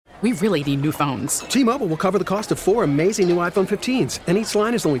We really need new phones. T-Mobile will cover the cost of 4 amazing new iPhone 15s, and each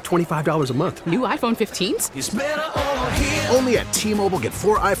line is only $25 a month. New iPhone 15s? It's better over here. Only at T-Mobile, get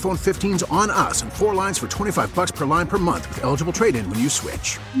 4 iPhone 15s on us and 4 lines for $25 per line per month with eligible trade-in when you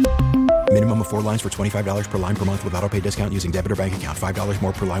switch. Minimum of 4 lines for $25 per line per month with autopay discount using debit or bank account. $5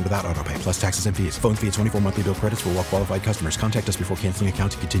 more per line without autopay, plus taxes and fees. Phone fee at 24 monthly bill credits for well-qualified customers. Contact us before canceling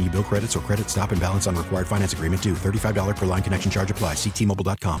account to continue bill credits or credit stop and balance on required finance agreement due. $35 per line connection charge applies. See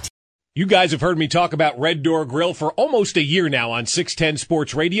T-Mobile.com. You guys have heard me talk about Red Door Grill for almost a year now on 610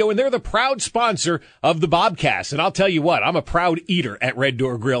 Sports Radio, and they're the proud sponsor of the Bobcast. And I'll tell you what, I'm a proud eater at Red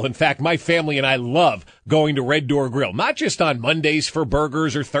Door Grill. In fact, my family and I love going to Red Door Grill, not just on Mondays for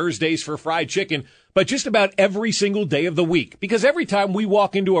burgers or Thursdays for fried chicken, but just about every single day of the week. Because every time we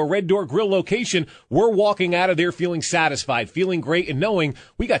walk into a Red Door Grill location, we're walking out of there feeling satisfied, feeling great, and knowing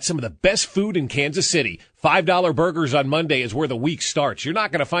we got some of the best food in Kansas City. $5 burgers on Monday is where the week starts. You're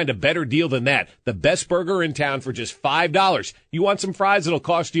not going to find a better deal than that. The best burger in town for just $5. You want some fries? It'll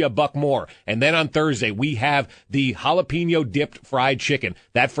cost you $1 more. And then on Thursday, we have the jalapeno dipped fried chicken.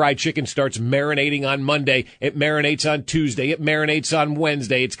 That fried chicken starts marinating on Monday. It marinates on Tuesday. It marinates on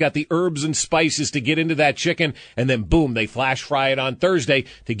Wednesday. It's got the herbs and spices to get into that chicken. And then boom, they flash fry it on Thursday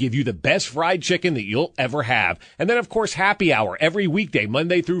to give you the best fried chicken that you'll ever have. And then of course, happy hour every weekday,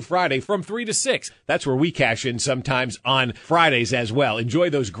 Monday through Friday from 3 to 6. That's where we cash in sometimes on Fridays as well. Enjoy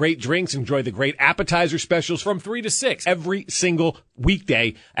those great drinks. Enjoy the great appetizer specials from 3 to 6 every single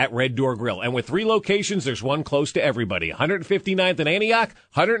weekday at Red Door Grill. And with 3 locations, there's one close to everybody. 159th and Antioch,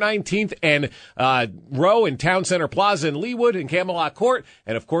 119th and Row in Town Center Plaza in Leawood and Camelot Court.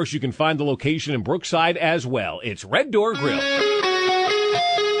 And of course, you can find the location in Brookside as well. It's Red Door Grill.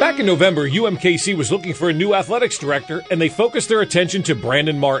 Back in November, UMKC was looking for a new athletics director, and they focused their attention to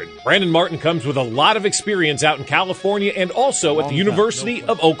Brandon Martin. Brandon Martin comes with a lot of experience out in California and also at the University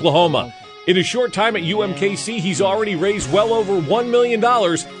of Oklahoma. In a short time at UMKC, he's already raised well over $1 million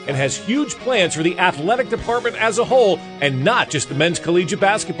and has huge plans for the athletic department as a whole and not just the men's collegiate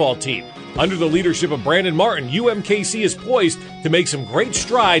basketball team. Under the leadership of Brandon Martin, UMKC is poised to make some great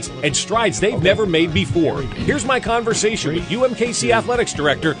strides and strides they've never made before. Here's my conversation with UMKC Athletics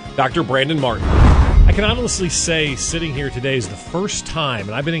Director, Dr. Brandon Martin. I can honestly say sitting here today is the first time,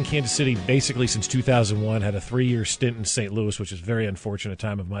 and I've been in Kansas City basically since 2001, had a 3-year stint in St. Louis, which is a very unfortunate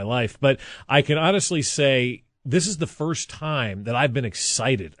time of my life, but I can honestly say this is the first time that I've been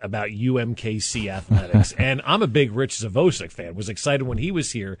excited about UMKC athletics. And I'm a big Rich Zavosik fan, was excited when he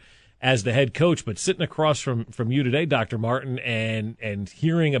was here as the head coach, but sitting across from you today, Dr. Martin, and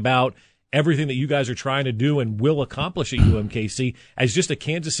hearing about everything that you guys are trying to do and will accomplish at UMKC, as just a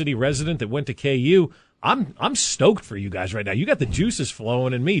Kansas City resident that went to KU, I'm stoked for you guys right now. You got the juices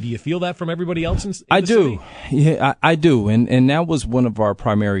flowing in me. Do you feel that from everybody else in I the do. city? Yeah, I do. And that was one of our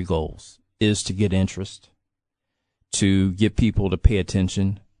primary goals, is to get interest, to get people to pay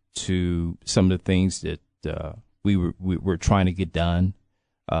attention to some of the things that we were trying to get done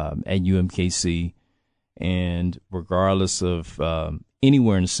at UMKC. And regardless of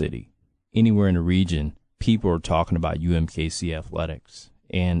anywhere in the city, anywhere in the region, people are talking about UMKC athletics.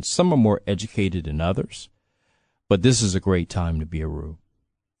 And some are more educated than others. But this is a great time to be a Roo.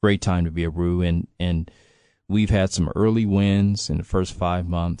 Great time to be a Roo. And we've had some early wins in the first 5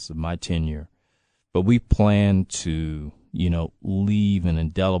 months of my tenure. But we plan to, leave an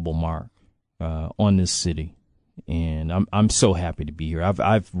indelible mark on this city. And I'm so happy to be here.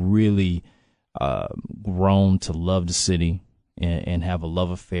 I've really grown to love the city and have a love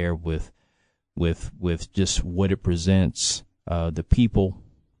affair with just what it presents. The people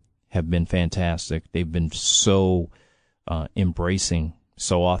have been fantastic. They've been so embracing,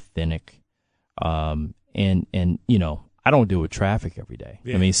 so authentic. And I don't deal with traffic every day.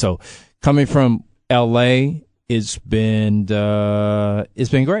 Yeah. I mean, so coming from LA, it's been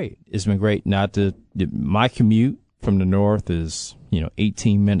great. It's been great. My commute from the north is,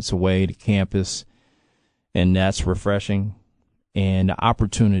 18 minutes away to campus, and that's refreshing. And the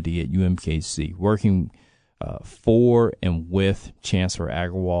opportunity at UMKC, working for and with Chancellor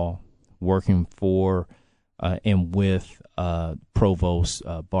Agarwal, working for and with Provost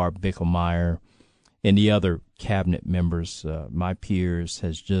Barb Bickelmeyer and the other cabinet members, my peers,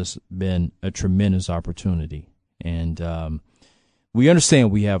 has just been a tremendous opportunity. And we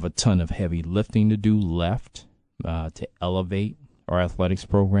understand we have a ton of heavy lifting to do left to elevate our athletics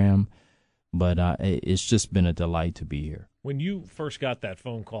program, but it's just been a delight to be here. When you first got that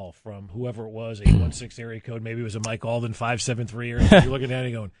phone call from whoever it was, 816 area code, maybe it was a Mike Alden 573, or you're looking at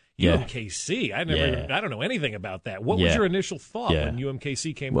it and going, UMKC. I don't know anything about that. What was your initial thought when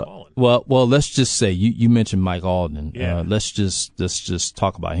UMKC came calling? Well, let's just say you mentioned Mike Alden. Let's just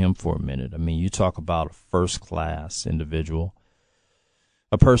talk about him for a minute. I mean, you talk about a first class individual,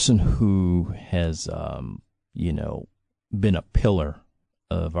 a person who has been a pillar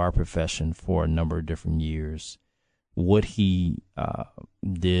of our profession for a number of different years. What he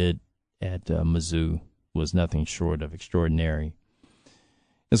did at Mizzou was nothing short of extraordinary.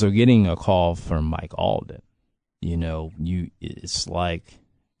 And so getting a call from Mike Alden, it's like,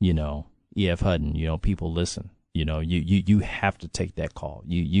 E.F. Hutton, people listen. You have to take that call.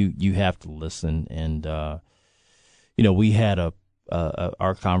 You have to listen. And, we had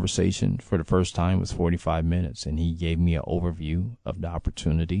our conversation for the first time was 45 minutes, and he gave me an overview of the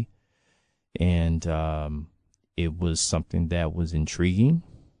opportunity. And it was something that was intriguing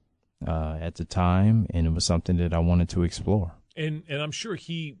at the time, and it was something that I wanted to explore. And I'm sure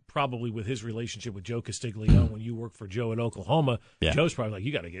he probably, with his relationship with Joe Castiglione, when you worked for Joe in Oklahoma, Joe's probably like,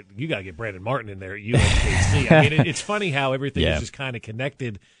 you got to get Brandon Martin in there at UMKC. I mean, it's funny how everything is just kind of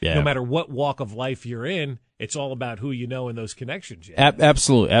connected. No matter what walk of life you're in, it's all about who you know and those connections.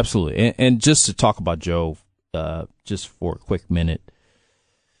 Absolutely. And just to talk about Joe, just for a quick minute,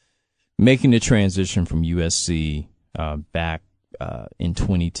 making the transition from USC back in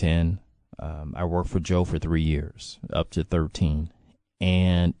 2010. I worked for Joe for 3 years, up to 13,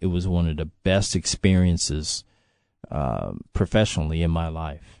 and it was one of the best experiences professionally in my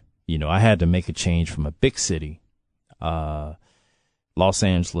life. I had to make a change from a big city, Los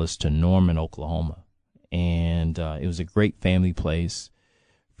Angeles, to Norman, Oklahoma, and it was a great family place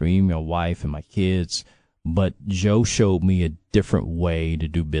for me, my wife, and my kids. But Joe showed me a different way to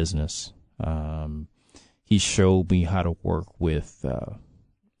do business. He showed me how to work with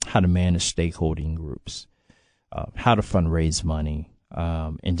how to manage stakeholding groups, how to fundraise money,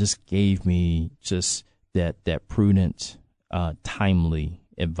 and just gave me just that prudent, timely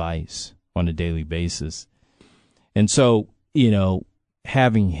advice on a daily basis. And so,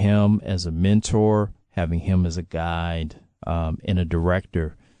 having him as a mentor, having him as a guide, and a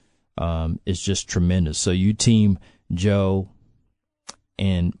director is just tremendous. So you team Joe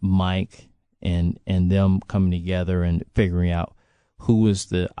and Mike and them coming together and figuring out who was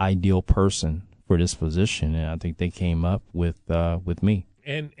the ideal person for this position, and I think they came up with me.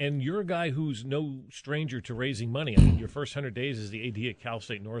 And you're a guy who's no stranger to raising money. I mean, your first 100 days as the AD at Cal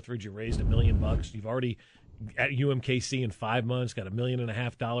State Northridge, you raised $1 million. You've already at UMKC in 5 months got $1.5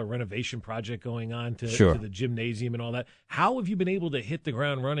 million renovation project going on to the gymnasium and all that. How have you been able to hit the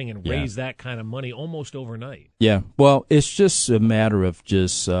ground running and raise that kind of money almost overnight? Yeah, well, it's just a matter of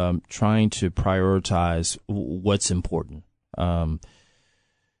just trying to prioritize what's important.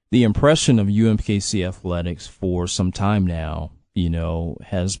 The impression of UMKC athletics for some time now,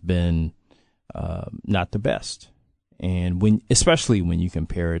 has been not the best. And especially when you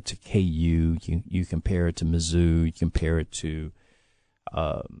compare it to KU, you compare it to Mizzou, you compare it to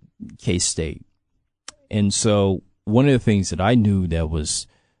K-State. And so one of the things that I knew that was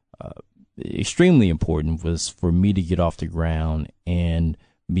extremely important was for me to get off the ground and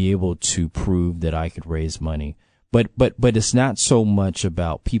be able to prove that I could raise money. But it's not so much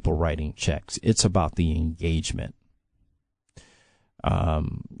about people writing checks. It's about the engagement.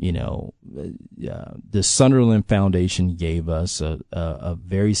 The Sunderland Foundation gave us a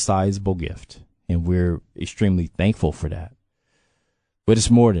very sizable gift, and we're extremely thankful for that. But it's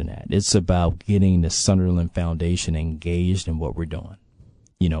more than that. It's about getting the Sunderland Foundation engaged in what we're doing.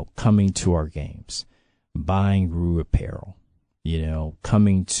 Coming to our games, buying Rue apparel,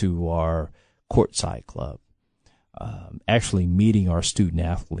 coming to our courtside club. Actually meeting our student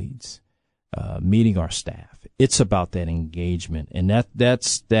athletes, meeting our staff. It's about that engagement, and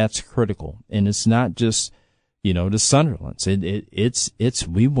that's critical. And it's not just, the Sunderlands. It's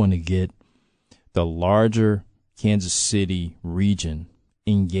we want to get the larger Kansas City region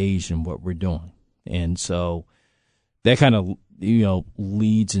engaged in what we're doing. And so that kind of,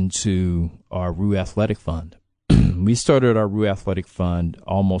 leads into our Rue Athletic Fund. We started our Rue Athletic Fund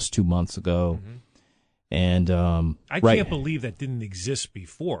almost 2 months ago. Mm-hmm. And I can't believe that didn't exist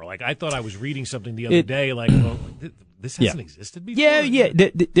before. Like, I thought I was reading something the other day, like, well, this hasn't existed before.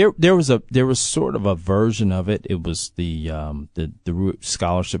 There was sort of a version of it. It was the Root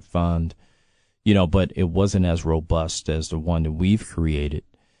Scholarship Fund, but it wasn't as robust as the one that we've created.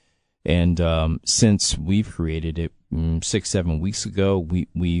 And since we've created it 6-7 weeks ago,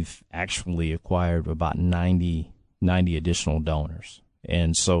 we've actually acquired about 90 additional donors.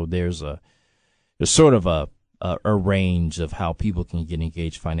 And so there's sort of a a range of how people can get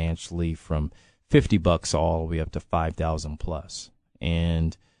engaged financially from $50 all the way up to $5,000 plus.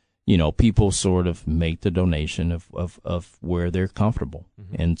 And, people sort of make the donation of where they're comfortable.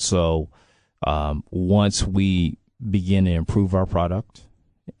 Mm-hmm. And so, once we begin to improve our product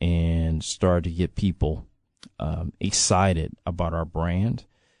and start to get people, excited about our brand,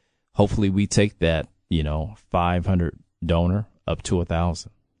 hopefully we take that, 500 donor up to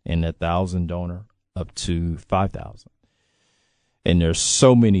 1,000 and 1,000 donor up to 5,000. And there's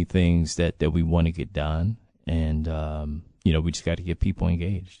so many things that we want to get done. And, we just got to get people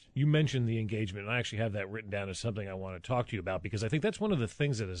engaged. You mentioned the engagement, and I actually have that written down as something I want to talk to you about, because I think that's one of the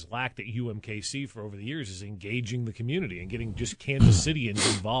things that has lacked at UMKC for over the years is engaging the community and getting just Kansas Cityans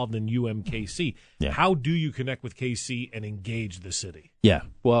involved in UMKC. Yeah. How do you connect with KC and engage the city? Yeah.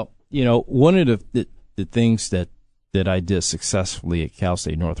 Well, one of the things that I did successfully at Cal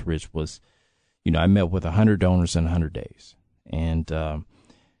State Northridge was, I met with 100 donors in 100 days. And,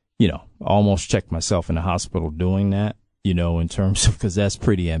 almost checked myself in the hospital doing that, in terms of, because that's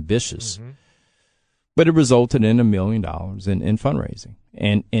pretty ambitious. Mm-hmm. But it resulted in $1 million in fundraising.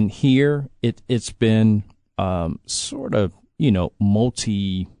 And here it's been sort of,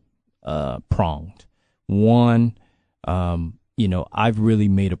 multi pronged. One, I've really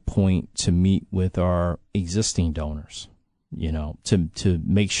made a point to meet with our existing donors, to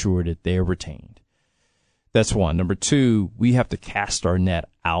make sure that they're retained. That's one. Number two, we have to cast our net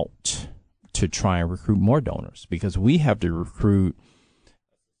out to try and recruit more donors, because we have to recruit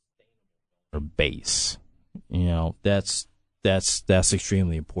our base. That's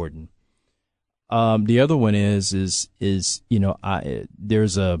extremely important. The other one is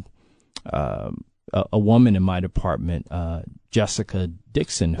there's a woman in my department, Jessica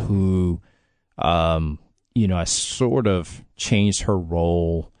Dixon, who, I sort of changed her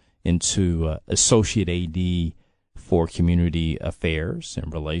role into associate AD for community affairs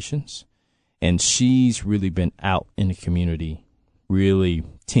and relations. And she's really been out in the community, really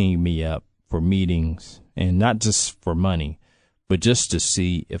teeing me up for meetings, and not just for money, but just to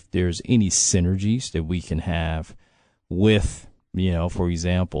see if there's any synergies that we can have with, for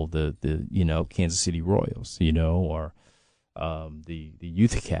example, the Kansas City Royals, or the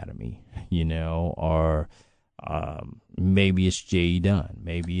Youth Academy, or maybe it's J.E. Dunn,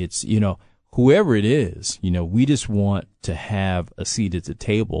 maybe it's, whoever it is, we just want to have a seat at the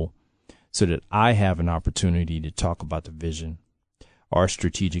table so that I have an opportunity to talk about the vision, our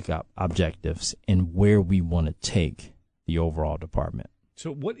strategic objectives, and where we want to take the overall department.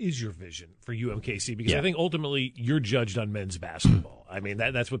 So what is your vision for UMKC? Because I think ultimately you're judged on men's basketball. I mean,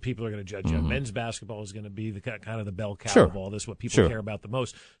 that's what people are going to judge you on. Men's basketball is going to be the kind of the bell cow of all this, what people care about the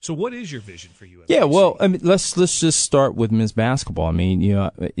most. So what is your vision for UMKC? Yeah, well, I mean, let's just start with men's basketball. I mean,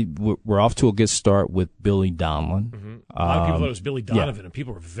 we're off to a good start with Billy Donlin. Mm-hmm. A lot of people thought it was Billy Donovan, and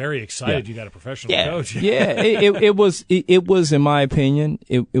people were very excited you got a professional coach. It was, in my opinion,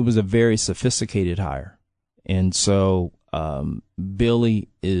 it was a very sophisticated hire. And so Billy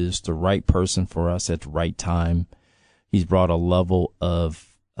is the right person for us at the right time. He's brought a level of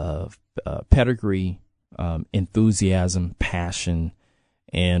pedigree, enthusiasm, passion,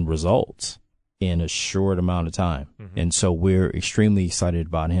 and results in a short amount of time. Mm-hmm. And so we're extremely excited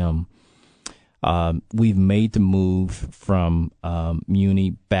about him. We've made the move from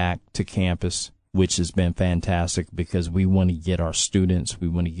Muni back to campus, which has been fantastic because we want to get our students, we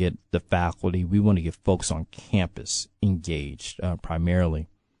want to get the faculty, we want to get folks on campus engaged primarily.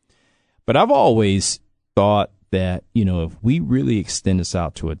 But I've always thought that, if we really extend this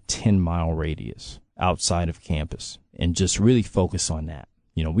out to a 10-mile radius outside of campus and just really focus on that,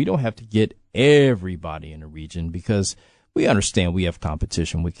 we don't have to get everybody in the region because we understand we have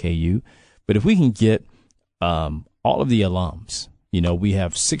competition with KU. But if we can get all of the alums, we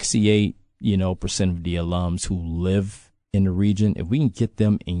have 68% of the alums who live in the region, if we can get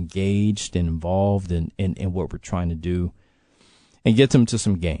them engaged and involved in what we're trying to do and get them to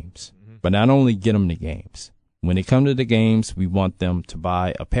some games, but not only get them to games. When they come to the games, we want them to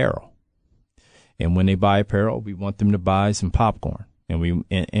buy apparel. And when they buy apparel, we want them to buy some popcorn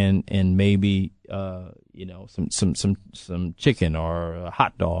and maybe, some chicken or a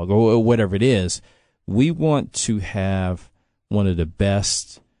hot dog or whatever it is. We want to have one of the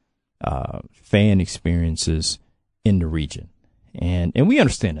best fan experiences in the region. And we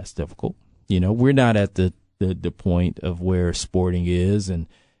understand that's difficult. We're not at the point of where sporting is and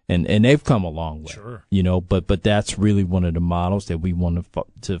they've come a long way. Sure. But that's really one of the models that we want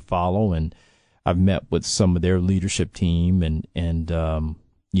to follow. And I've met with some of their leadership team and I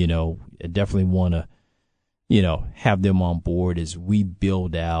definitely want to, have them on board as we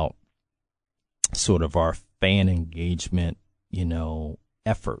build out sort of our fan engagement,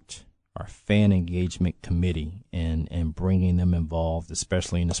 effort, our fan engagement committee, and bringing them involved,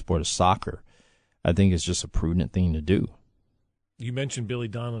 especially in the sport of soccer, I think is just a prudent thing to do. You mentioned Billy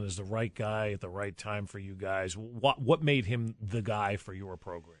Donlin as the right guy at the right time for you guys. What made him the guy for your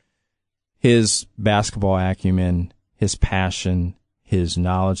program? His basketball acumen, his passion, his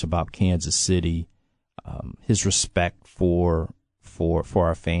knowledge about Kansas City, his respect for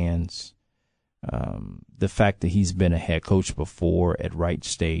our fans, the fact that he's been a head coach before at Wright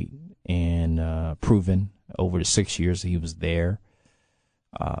State and proven over the 6 years that he was there,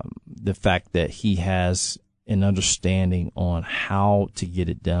 the fact that he has an understanding on how to get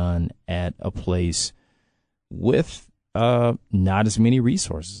it done at a place with not as many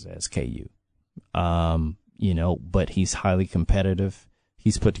resources as KU, but he's highly competitive.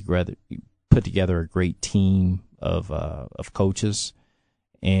 He's put together a great team of coaches,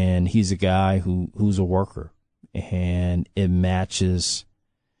 and he's a guy who's a worker, and it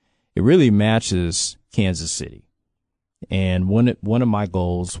really matches Kansas City. And one of my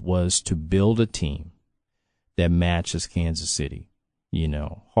goals was to build a team that matches Kansas City,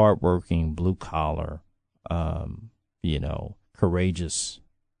 hardworking, blue collar, courageous.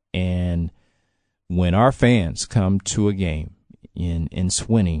 And when our fans come to a game in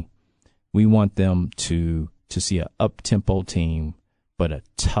Swinney, we want them to see an up-tempo team, but a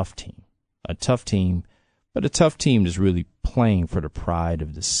tough team, but a tough team that's really playing for the pride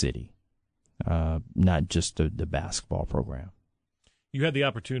of the city, not just the basketball program. You had the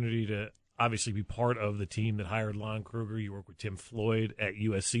opportunity to obviously be part of the team that hired Lon Kruger. You work with Tim Floyd at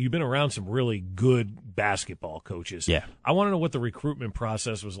USC. You've been around some really good basketball coaches. Yeah. I want to know what the recruitment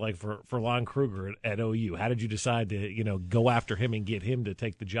process was like for Lon Kruger at OU. How did you decide to, go after him and get him to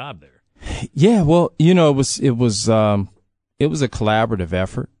take the job there? Yeah, well, it was a collaborative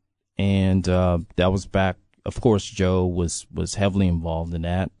effort, and that was back. Of course, Joe was heavily involved in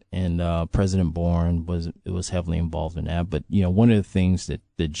that, and President Bourne was heavily involved in that. But one of the things that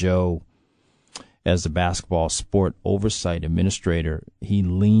Joe, as the basketball sport oversight administrator, he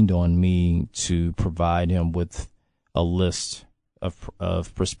leaned on me to provide him with a list of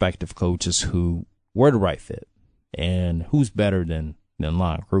prospective coaches who were the right fit, and who's better than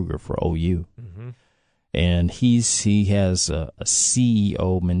Lon Kruger for OU. Mm-hmm. And he has a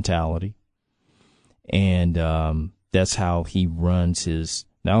CEO mentality, and that's how he runs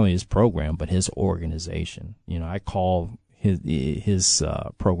not only his program but his organization. I call his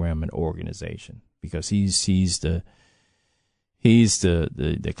program an organization because he's the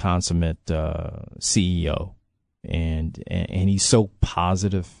consummate CEO, and he's so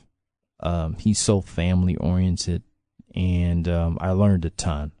positive. He's so family oriented. And I learned a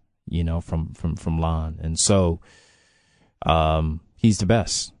ton, from Lon, and so he's the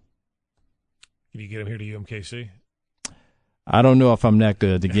best. Can you get him here to UMKC? I don't know if I'm that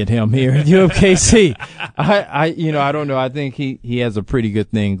good to get him here at UMKC. I don't know. I think he has a pretty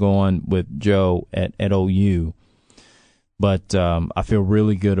good thing going with Joe at OU, but I feel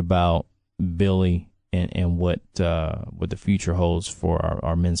really good about Billy and what the future holds for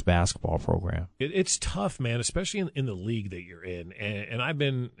our men's basketball program. It's tough, man, especially in the league that you're in. And I've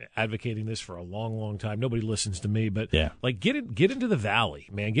been advocating this for a long, long time. Nobody listens to me, but get into the Valley,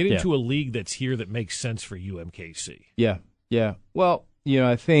 man. Get into a league that's here that makes sense for UMKC. Yeah. Well,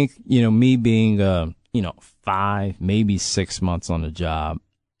 I think me being 5, maybe 6 months on the job,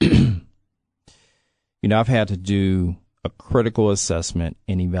 I've had to do a critical assessment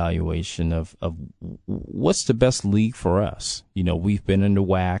and evaluation of what's the best league for us. We've been in the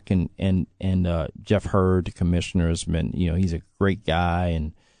WAC, and Jeff Hurd, the commissioner, has been, he's a great guy,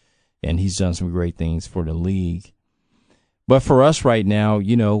 and he's done some great things for the league. But for us right now,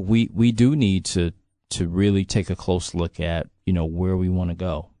 we do need to really take a close look at, where we want to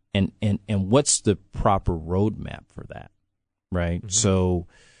go and what's the proper roadmap for that. Right. Mm-hmm. So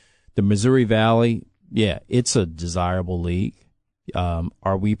the Missouri Valley, yeah, it's a desirable league.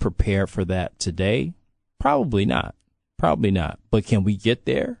 Are we prepared for that today? Probably not. But can we get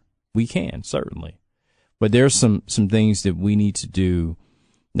there? We can, certainly. But there's some things that we need to do,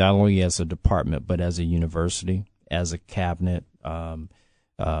 not only as a department, but as a university, as a cabinet,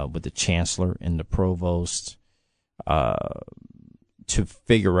 with the chancellor and the provost, to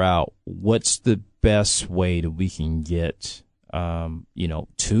figure out what's the best way that we can get,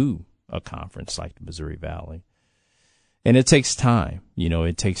 to a conference like the Missouri Valley. And it takes time,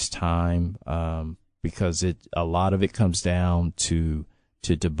 because a lot of it comes down to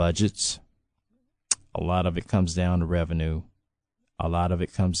budgets. A lot of it comes down to revenue. A lot of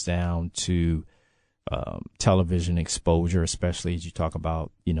it comes down to television exposure, especially as you talk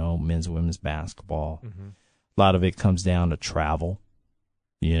about, men's and women's basketball. Mm-hmm. A lot of it comes down to travel,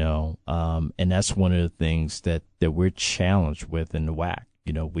 and that's one of the things that we're challenged with in the WAC.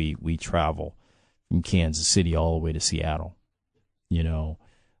 We travel from Kansas City all the way to Seattle, Seattle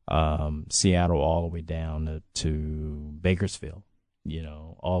all the way down to Bakersfield,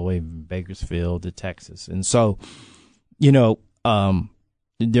 all the way from Bakersfield to Texas. And so,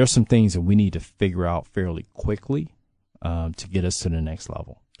 there's some things that we need to figure out fairly quickly to get us to the next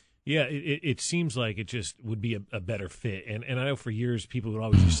level. Yeah, it seems like it just would be a better fit. And I know for years people would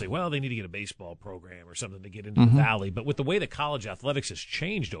always just say, well, they need to get a baseball program or something to get into the Valley. But with the way that college athletics has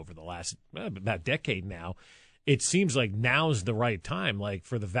changed over the last about decade now, it seems like now's the right time, like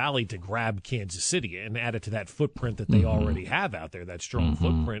for the Valley to grab Kansas City and add it to that footprint that they already have out there, that strong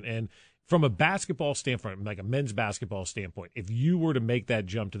footprint. And from a basketball standpoint, like a men's basketball standpoint, if you were to make that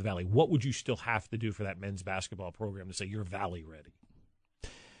jump to the Valley, what would you still have to do for that men's basketball program to say you're Valley ready?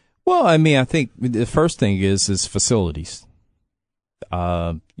 Well, I mean, I think the first thing is facilities.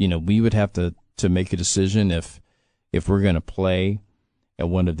 We would have to make a decision if we're going to play at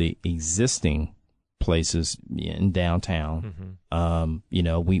one of the existing places in downtown.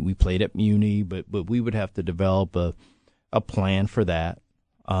 We played at Muni, but we would have to develop a plan for that.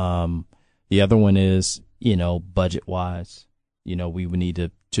 The other one is, budget wise, we would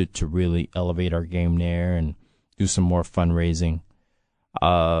need to really elevate our game there and do some more fundraising.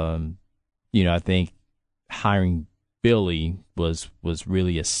 I think hiring Billy was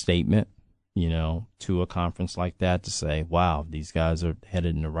really a statement, to a conference like that to say, wow, these guys are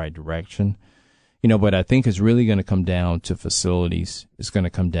headed in the right direction. But I think it's really going to come down to facilities. It's going to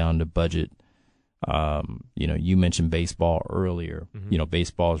come down to budget. You mentioned baseball earlier.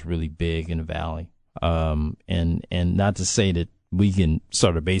 Baseball is really big in the Valley. And not to say that we can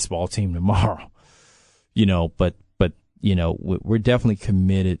start a baseball team tomorrow, but we're definitely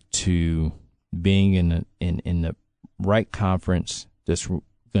committed to being in the right conference that's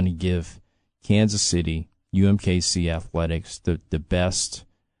going to give Kansas City, UMKC athletics the best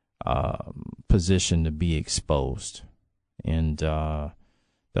position to be exposed, and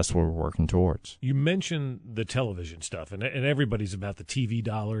that's what we're working towards. You mentioned the television stuff, and everybody's about the TV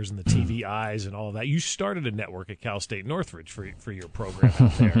dollars and the TV eyes and all of that. You started a network at Cal State Northridge for your program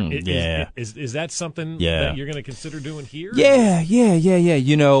out there. Is that something that you're going to consider doing here? Yeah.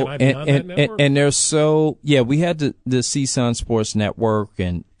 Can I be on that network? And there's we had the CSUN Sports Network,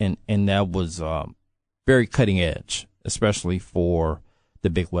 and that was very cutting edge, especially for the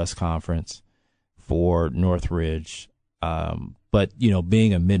Big West Conference, for Northridge. But,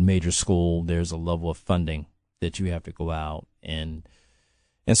 being a mid-major school, there's a level of funding that you have to go out and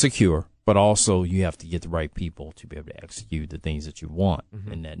secure, but also you have to get the right people to be able to execute the things that you want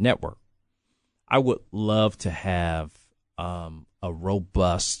in that network. I would love to have a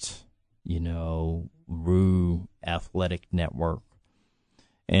robust, RU athletic network.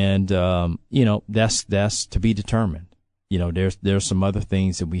 And, that's to be determined. There's some other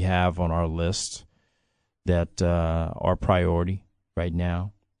things that we have on our list that are priority right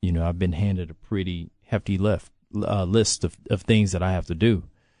now. I've been handed a pretty hefty list of things that I have to do.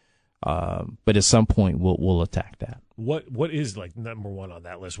 But at some point, we'll attack that. What is like number one on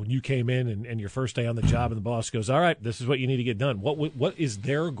that list? When you came in and your first day on the job and the boss goes, all right, this is what you need to get done. What is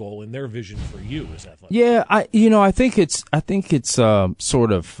their goal and their vision for you as athletic? Yeah, I think it's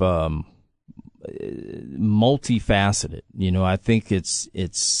sort of multifaceted. I think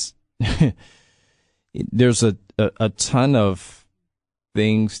it's there's a ton of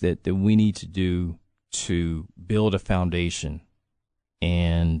things that we need to do to build a foundation.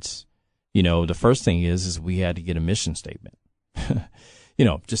 And, the first thing is we had to get a mission statement,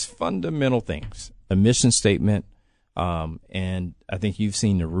 just fundamental things, a mission statement. And I think you've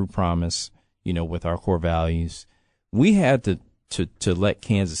seen the RU Promise, with our core values. We had to let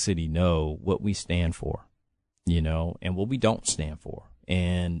Kansas City know what we stand for, and what we don't stand for.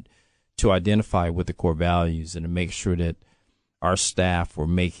 And to identify with the core values and to make sure that our staff were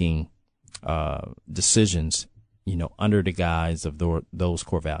making decisions, under the guise of those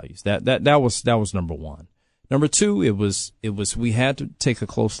core values. That was number one. Number two, it was we had to take a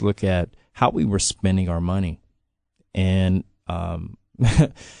close look at how we were spending our money, and a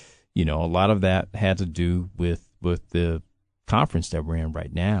lot of that had to do with the conference that we're in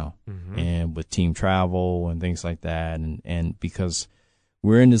right now, and with team travel and things like that, and because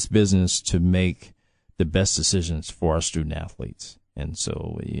we're in this business to make the best decisions for our student athletes. And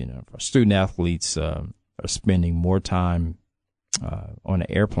so, if our student athletes are spending more time on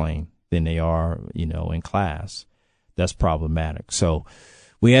an airplane than they are, in class, that's problematic. So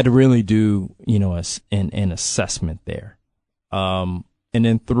we had to really do, an assessment there. And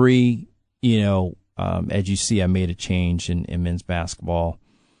then three, As you see, I made a change in men's basketball.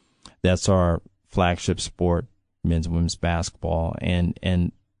 That's our flagship sport, men's and women's basketball, and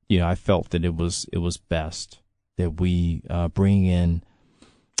I felt that it was best that we bring in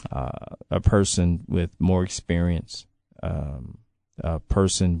a person with more experience, a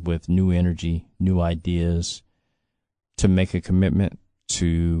person with new energy, new ideas, to make a commitment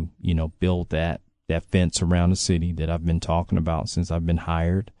to build that fence around the city that I've been talking about since I've been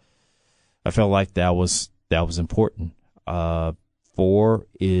hired. I felt like that was important. 4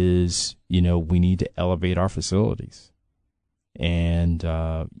 is, we need to elevate our facilities. And,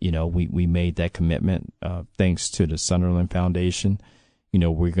 we made that commitment, thanks to the Sunderland Foundation.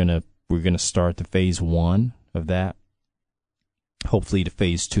 We're going to start the phase 1 of that. Hopefully the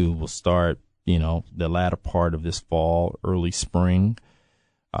phase 2 will start, the latter part of this fall, early spring.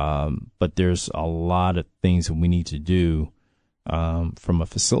 But there's a lot of things that we need to do, from a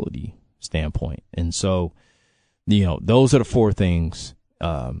facility standpoint. And so, those are the 4 things,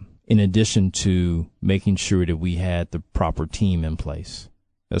 in addition to making sure that we had the proper team in place,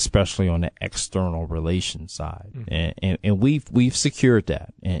 especially on the external relations side. Mm-hmm. And we've secured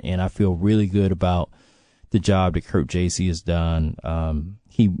that. And I feel really good about the job that Kurt Jasey has done.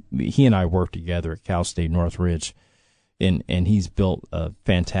 He and I worked together at Cal State Northridge, and he's built a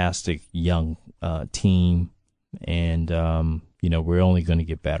fantastic young team. And, we're only going to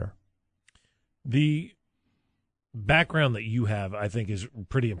get better. The background that you have, I think, is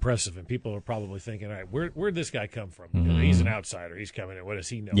pretty impressive, and people are probably thinking, all right, where'd this guy come from? Mm-hmm. He's an outsider. He's coming in. What does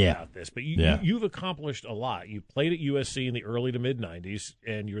he know about this? But you've accomplished a lot. You played at USC in the early to mid-'90s,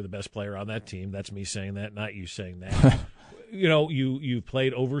 and you were the best player on that team. That's me saying that, not you saying that. You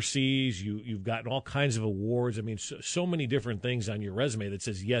played overseas. You've gotten all kinds of awards. I mean, so many different things on your resume that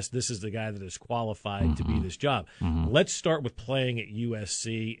says, yes, this is the guy that is qualified to be this job. Mm-hmm. Let's start with playing at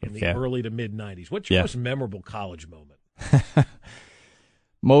USC in the early to mid-'90s. What's your most memorable college moment?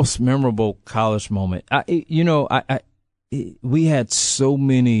 Most memorable college moment. We had so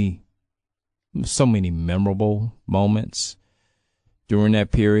many memorable moments during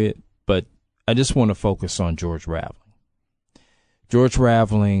that period, but I just want to focus on George Raveling. George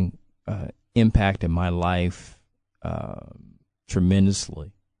Raveling impacted my life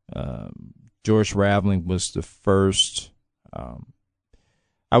tremendously. George Raveling was the first,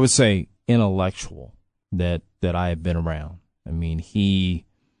 I would say, intellectual that I have been around. I mean, he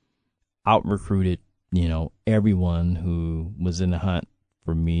out-recruited, everyone who was in the hunt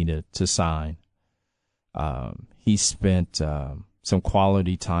for me to sign. He spent some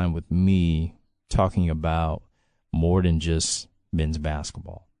quality time with me talking about more than just men's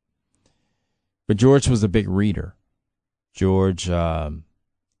basketball. But George was a big reader. George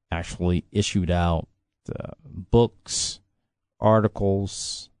actually issued out books,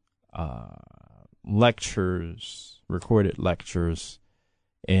 articles, lectures, recorded lectures,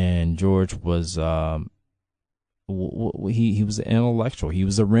 and George was he was an intellectual. He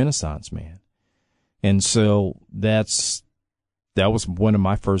was a Renaissance man, and so that was one of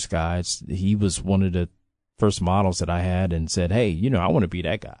my first guys. He was one of the first models that I had, and said, hey, I want to be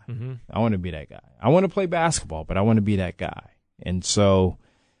that guy. Mm-hmm. I want to be that guy. I want to play basketball, but I want to be that guy. And so,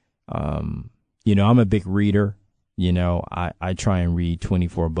 I'm a big reader. I try and read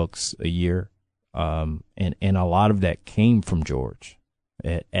 24 books a year. And a lot of that came from George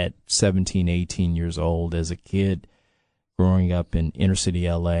at 17, 18 years old, as a kid growing up in inner city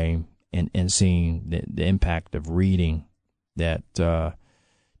LA, and seeing the impact of reading that,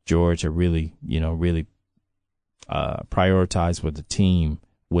 George had really prioritized with the team,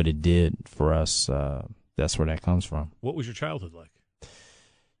 what it did for us. That's where that comes from. What was your childhood like?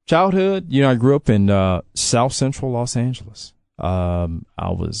 I grew up in South Central Los Angeles. I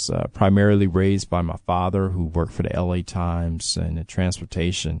was primarily raised by my father, who worked for the LA Times and the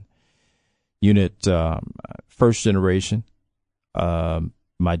transportation unit, first generation.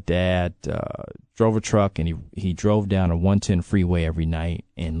 My dad drove a truck, and he drove down a 110 freeway every night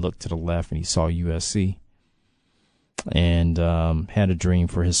and looked to the left, and he saw USC. And had a dream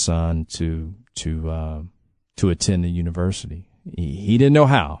for his son to attend the university. He didn't know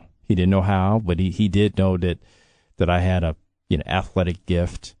how. But he did know that I had a athletic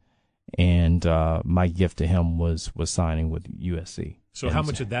gift, and my gift to him was signing with USC. So how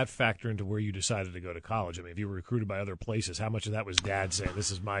much did that factor into where you decided to go to college? I mean, if you were recruited by other places, how much of that was Dad saying, "This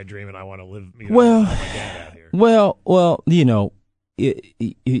is my dream, and I want to live"? My dad out here. Well,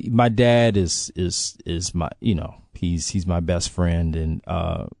 my dad is my he's my best friend, and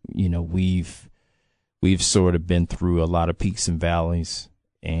we've sort of been through a lot of peaks and valleys,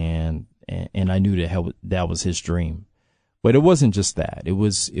 and I knew that was his dream. But it wasn't just that. It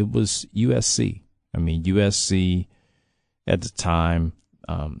was USC. I mean, USC at the time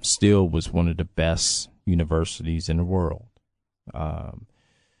still was one of the best universities in the world.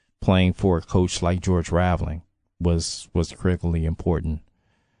 Playing for a coach like George Raveling was critically important.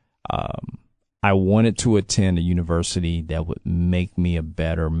 I wanted to attend a university that would make me a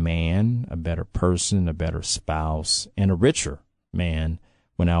better man, a better person, a better spouse, and a richer man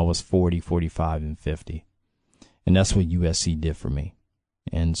when I was 40, 45, and 50. And that's what USC did for me.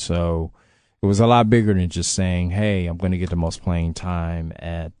 And so it was a lot bigger than just saying, hey, I'm going to get the most playing time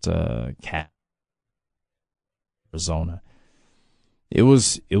at Arizona. It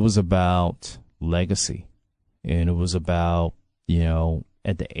was about legacy. And it was about,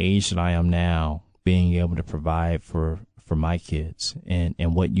 at the age that I am now, being able to provide for my kids and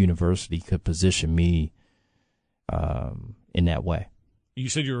what university could position me in that way. You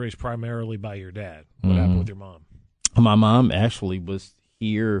said you were raised primarily by your dad. What happened with your mom? My mom actually was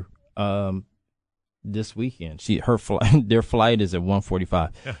here this weekend. Their flight is at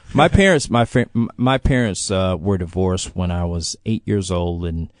 1:45. My parents were divorced when I was 8 years old,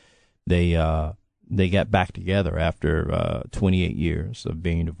 and they got back together after 28 years of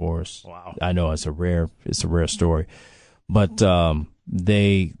being divorced. Wow. I know it's a rare story, but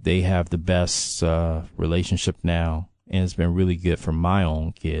they have the best relationship now, and it's been really good for my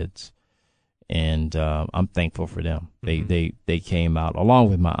own kids. And I'm thankful for them. They came out along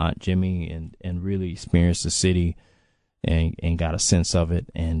with my Aunt Jimmy and really experienced the city and got a sense of it.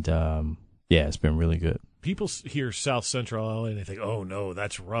 And it's been really good. People hear South Central LA and they think, oh no,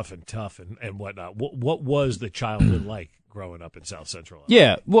 that's rough and tough and whatnot. What was the childhood like growing up in South Central LA?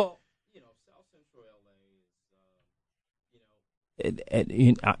 Yeah, well, South Central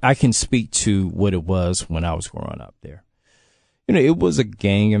LA, I can speak to what it was when I was growing up there. It was a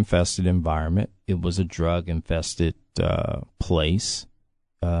gang-infested environment. It was a drug-infested place.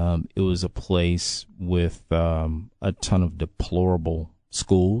 It was a place with a ton of deplorable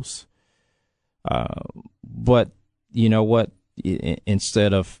schools. But you know what?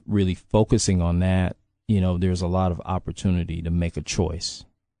 Instead of really focusing on that, there's a lot of opportunity to make a choice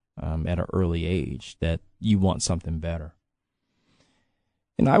at an early age that you want something better.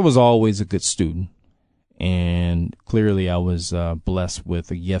 And I was always a good student. And clearly I was blessed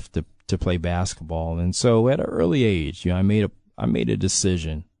with a gift to play basketball. And so at an early age, I made a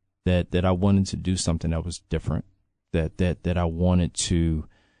decision that I wanted to do something that was different, that I wanted to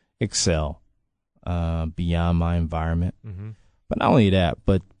excel beyond my environment. Mm-hmm. But not only that,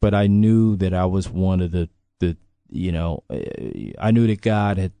 but I knew that I was one of the I knew that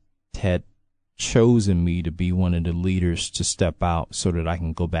God had chosen me to be one of the leaders to step out so that I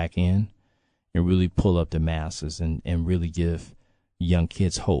can go back in and really pull up the masses and really give young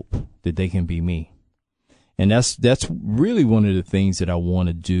kids hope that they can be me. And that's really one of the things that I want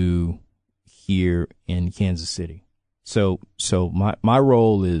to do here in Kansas City. So my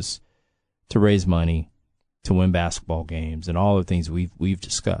role is to raise money, to win basketball games, and all the things we've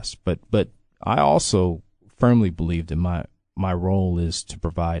discussed. But I also firmly believe that my role is to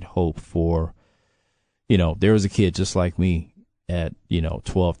provide hope for, there was a kid just like me at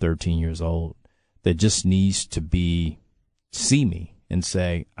 12, 13 years old that just needs to see me and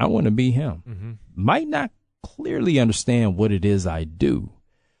say, I want to be him. Mm-hmm. Might not clearly understand what it is I do,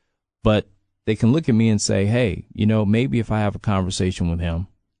 but they can look at me and say, hey, maybe if I have a conversation with him,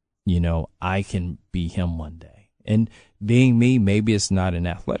 I can be him one day. And being me, maybe it's not an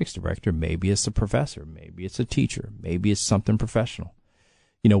athletics director, maybe it's a professor, maybe it's a teacher, maybe it's something professional,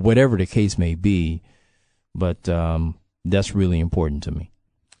 whatever the case may be. But that's really important to me.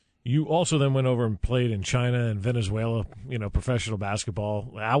 You also then went over and played in China and Venezuela, professional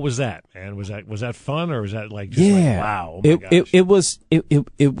basketball. How was that? And was that fun, or was that like just like, wow? Oh my gosh. It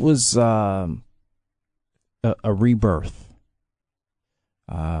was a rebirth.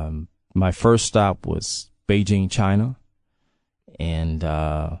 My first stop was Beijing, China, and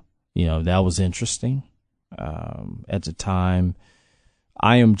that was interesting. At the time,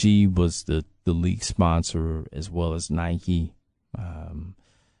 IMG was the league sponsor as well as Nike.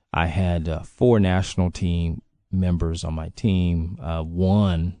 I had 4 national team members on my team.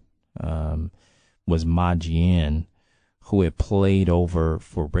 One was Ma Jian, who had played over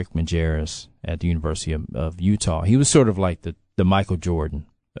for Rick Majerus at the University of Utah. He was sort of like the Michael Jordan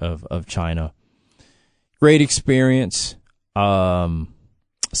of China. Great experience. Some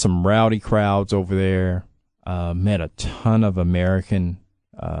rowdy crowds over there. Met a ton of American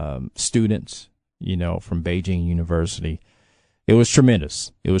students, from Beijing University. It was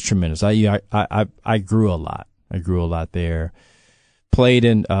tremendous. I grew a lot. There. Played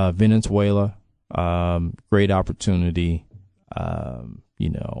in Venezuela. Great opportunity.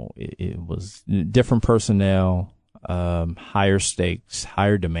 It was different personnel, higher stakes,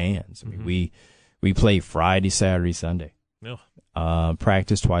 higher demands. I mean, we played Friday, Saturday, Sunday. No.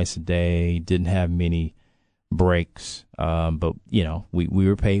 Practiced twice a day, didn't have many breaks, but, we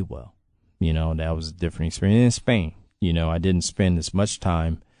were paid well. That was a different experience. In Spain, I didn't spend as much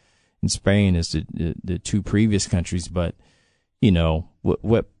time in Spain as the two previous countries, but,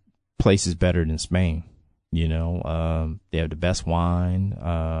 what place is better than Spain? They have the best wine.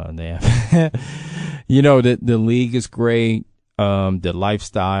 They have, the league is great. The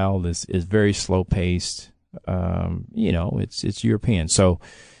lifestyle is very slow paced. It's European. So,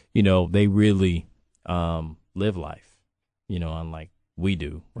 they really, live life, unlike we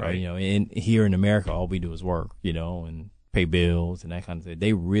do, right? And here in America, all we do is work, and pay bills and that kind of thing.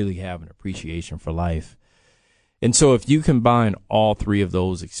 They really have an appreciation for life. And so if you combine all three of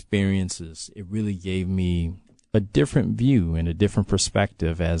those experiences, it really gave me a different view and a different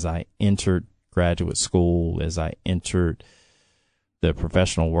perspective as I entered graduate school, as I entered the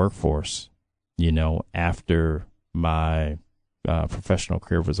professional workforce, after my professional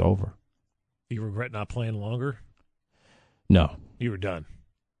career was over. You regret not playing longer? No. You were done.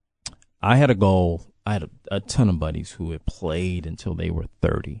 I had a goal. I had a ton of buddies who had played until they were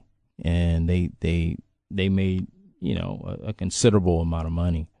 30, and they made, a considerable amount of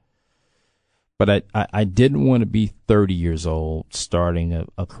money. But I didn't want to be 30 years old starting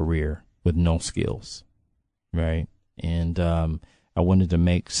a career with no skills, right? And I wanted to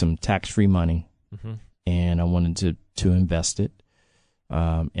make some tax-free money, and I wanted to invest it,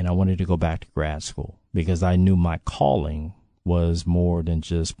 and I wanted to go back to grad school because I knew my calling was more than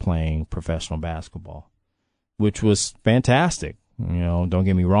just playing professional basketball, which was fantastic. Don't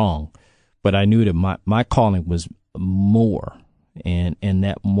get me wrong, but I knew that my calling was more, and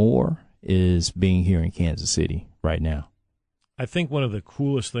that more is being here in Kansas City right now. I think one of the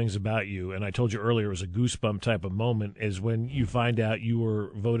coolest things about you, and I told you earlier it was a goosebump type of moment, is when you find out you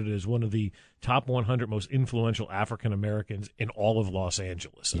were voted as one of the top 100 most influential African Americans in all of Los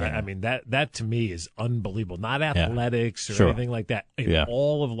Angeles. Yeah. I mean, that to me is unbelievable. Not athletics or Sure. anything like that. In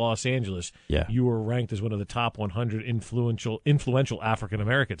all of Los Angeles, you were ranked as one of the top 100 influential African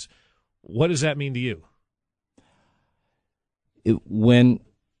Americans. What does that mean to you? When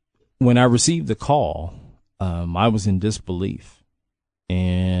I received the call, I was in disbelief,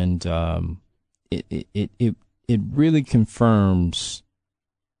 and it really confirms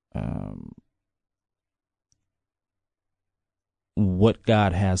what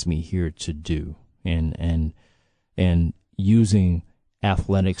God has me here to do, and using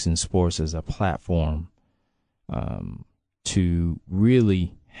athletics and sports as a platform to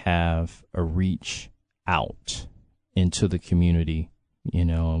really have a reach out into the community,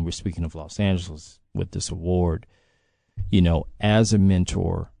 and we're speaking of Los Angeles with this award, as a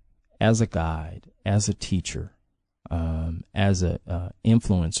mentor, as a guide, as a teacher, as a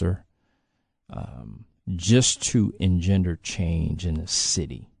influencer, just to engender change in the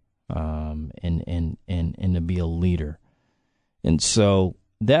city, and to be a leader. And so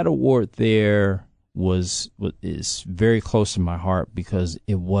that award there is very close to my heart because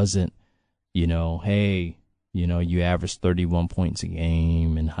it wasn't, hey, you averaged 31 points a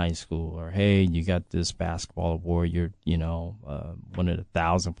game in high school, or, hey, you got this basketball award, you're, one of the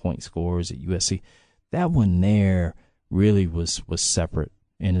 1,000-point scorers at USC. That one there really was separate,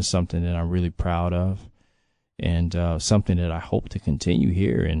 and is something that I'm really proud of, and something that I hope to continue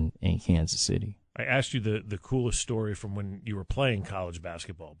here in Kansas City. I asked you the coolest story from when you were playing college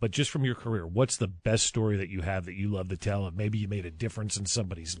basketball, but just from your career, what's the best story that you have that you love to tell? Of maybe you made a difference in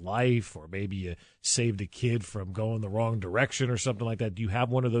somebody's life, or maybe you saved a kid from going the wrong direction or something like that. Do you have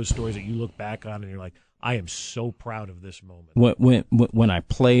one of those stories that you look back on and you're like, I am so proud of this moment? When I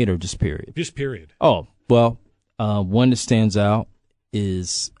played, or just period? Just period. Oh, well, one that stands out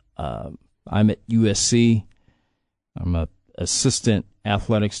is I'm at USC. I'm a assistant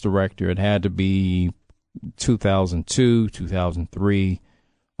athletics director. It had to be 2002, 2003.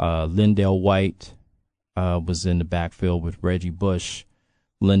 Lindell White was in the backfield with Reggie Bush.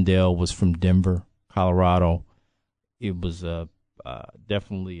 Lindell was from Denver, Colorado. It was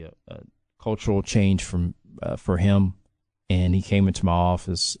definitely a cultural change for him. And he came into my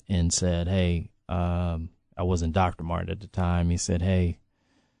office and said, hey, I wasn't Dr. Martin at the time. He said, hey,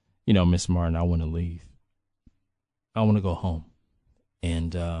 Miss Martin, I want to leave. I want to go home.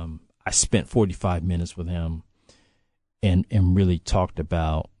 And I spent 45 minutes with him and really talked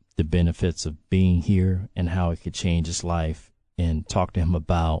about the benefits of being here and how it could change his life, and talked to him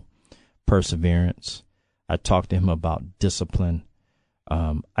about perseverance. I talked to him about discipline.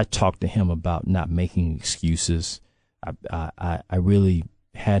 I talked to him about not making excuses. I really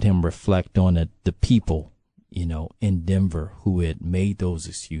had him reflect on the people, in Denver who had made those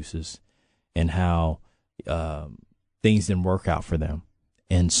excuses and how things didn't work out for them.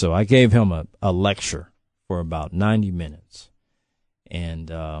 And so I gave him a lecture for about 90 minutes,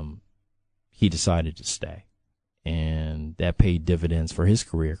 and he decided to stay. And that paid dividends for his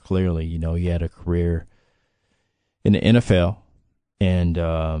career. Clearly, he had a career in the NFL, and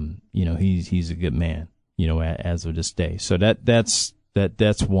he's a good man, as of this day. So that's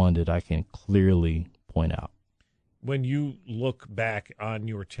one that I can clearly point out. When you look back on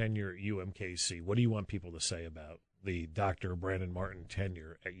your tenure at UMKC, what do you want people to say about the Dr. Brandon Martin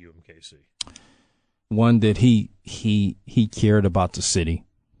tenure at UMKC? One, that he cared about the city.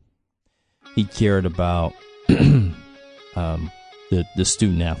 He cared about the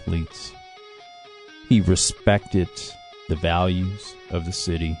student athletes. He respected the values of the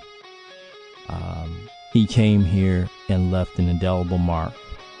city. He came here and left an indelible mark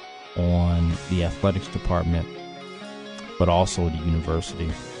on the athletics department, but also the university.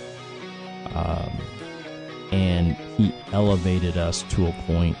 And he elevated us to a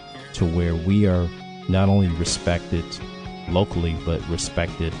point to where we are not only respected locally, but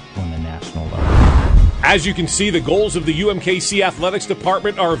respected on the national level. As you can see, the goals of the UMKC Athletics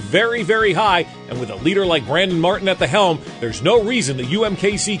Department are very, very high, and with a leader like Brandon Martin at the helm, there's no reason the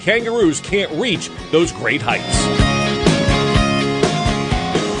UMKC Kangaroos can't reach those great heights.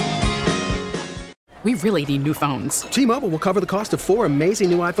 We really need new phones. T-Mobile will cover the cost of 4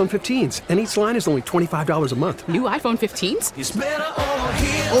 amazing new iPhone 15s, and each line is only $25 a month. New iPhone 15s? It's better over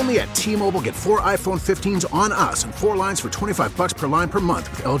here. Only at T-Mobile, get 4 iPhone 15s on us and 4 lines for $25 per line per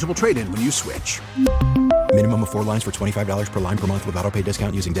month with eligible trade-in when you switch. Minimum of 4 lines for $25 per line per month with autopay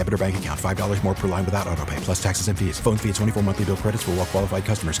discount using debit or bank account. $5 more per line without autopay, plus taxes and fees. Phone fee at 24 monthly bill credits for well-qualified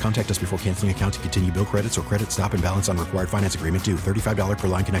customers. Contact us before canceling account to continue bill credits or credit stop and balance on required finance agreement due. $35 per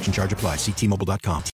line connection charge applies. See T-Mobile.com.